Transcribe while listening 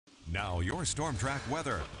Now your Storm Track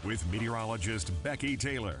weather with meteorologist Becky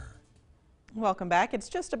Taylor. Welcome back. It's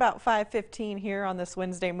just about 5:15 here on this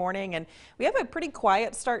Wednesday morning, and we have a pretty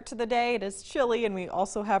quiet start to the day. It is chilly, and we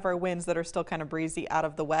also have our winds that are still kind of breezy out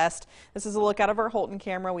of the west. This is a look out of our Holton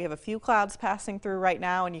camera. We have a few clouds passing through right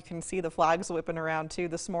now, and you can see the flags whipping around too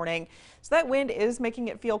this morning. So that wind is making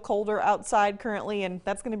it feel colder outside currently, and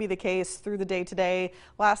that's going to be the case through the day today,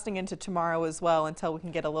 lasting into tomorrow as well until we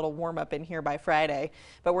can get a little warm up in here by Friday.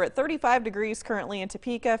 But we're at 35 degrees currently in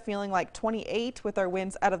Topeka, feeling like 28 with our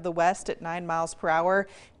winds out of the west at 9 miles per hour.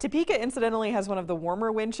 Topeka incidentally has one of the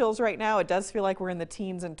warmer wind chills right now. It does feel like we're in the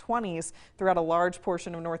teens and 20s throughout a large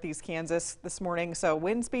portion of northeast Kansas this morning. So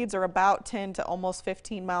wind speeds are about 10 to almost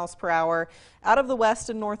 15 miles per hour out of the west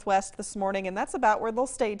and northwest this morning, and that's about where they'll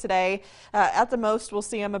stay today. At the most, we'll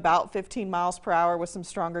see them about 15 miles per hour with some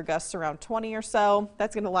stronger gusts around 20 or so.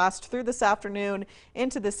 That's going to last through this afternoon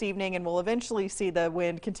into this evening, and we'll eventually see the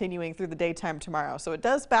wind continuing through the daytime tomorrow. So it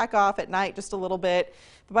does back off at night just a little bit,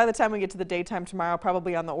 but by the time we get to the daytime tomorrow,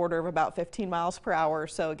 probably on the order of about 15 miles per hour.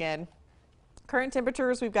 So again, current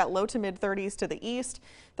temperatures, we've got low to mid 30s to the east,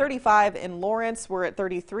 35 in Lawrence. We're at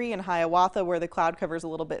 33 in Hiawatha, where the cloud cover is a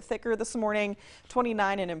little bit thicker this morning,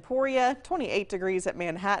 29 in Emporia, 28 degrees at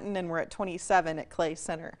Manhattan, and we're at 27 at Clay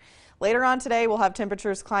Center. Later on today, we'll have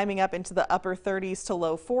temperatures climbing up into the upper 30s to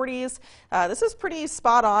low 40s. This is pretty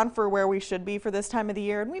spot on for where we should be for this time of the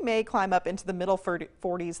year, and we may climb up into the middle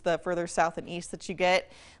 40s the further south and east that you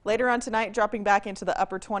get. Later on tonight, dropping back into the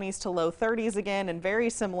upper 20s to low 30s again, and very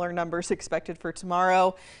similar numbers expected for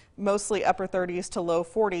tomorrow. Mostly upper 30s to low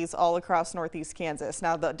 40s all across northeast Kansas.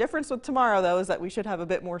 Now, the difference with tomorrow, though, is that we should have a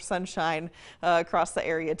bit more sunshine across the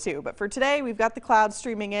area, too. But for today, we've got the clouds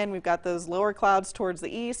streaming in. We've got those lower clouds towards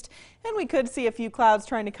the east, and we could see a few clouds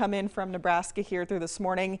trying to come in from Nebraska here through this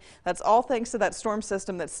morning. That's all thanks to that storm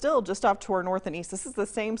system that's still just off to our north and east. This is the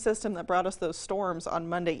same system that brought us those storms on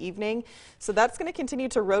Monday evening. So that's going to continue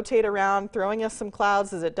to rotate around, throwing us some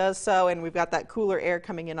clouds as it does so, and we've got that cooler air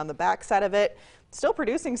coming in on the backside of it. Still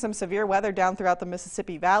producing some severe weather down throughout the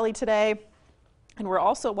Mississippi Valley today. And we're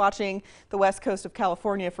also watching the west coast of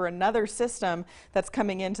California for another system that's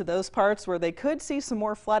coming into those parts where they could see some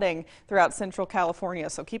more flooding throughout central California.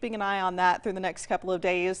 So keeping an eye on that through the next couple of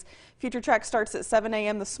days. Future track starts at 7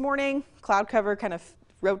 a.m. this morning. Cloud cover kind of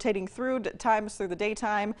rotating through times through the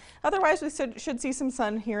daytime. Otherwise, we should see some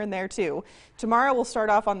sun here and there too. Tomorrow we'll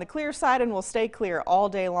start off on the clear side and we'll stay clear all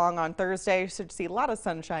day long on Thursday. Should see a lot of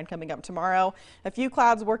sunshine coming up tomorrow. A few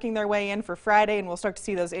clouds working their way in for Friday, and we'll start to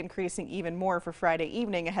see those increasing even more for Friday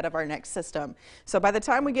evening ahead of our next system. So by the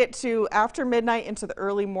time we get to after midnight into the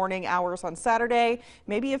early morning hours on Saturday,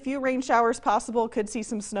 maybe a few rain showers possible. Could see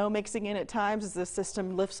some snow mixing in at times as this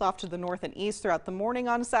system lifts off to the north and east throughout the morning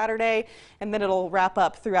on Saturday, and then it'll wrap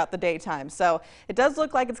up throughout the daytime. So it does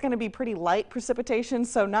look like it's going to be pretty light precipitation,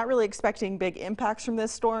 so not really expecting big impacts from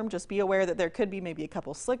this storm. Just be aware that there could be maybe a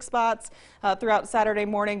couple slick spots throughout Saturday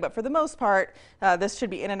morning, but for the most part, this should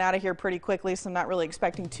be in and out of here pretty quickly, so I'm not really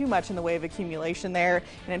expecting too much in the way of accumulation there.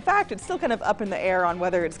 And in fact, it's still kind of up in the air on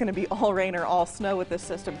whether it's going to be all rain or all snow with this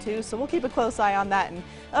system too, so we'll keep a close eye on that and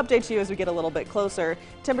update you as we get a little bit closer.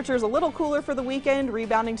 Temperatures a little cooler for the weekend,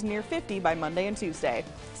 rebounding to near 50 by Monday and Tuesday.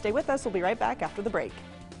 Stay with us. We'll be right back after the break.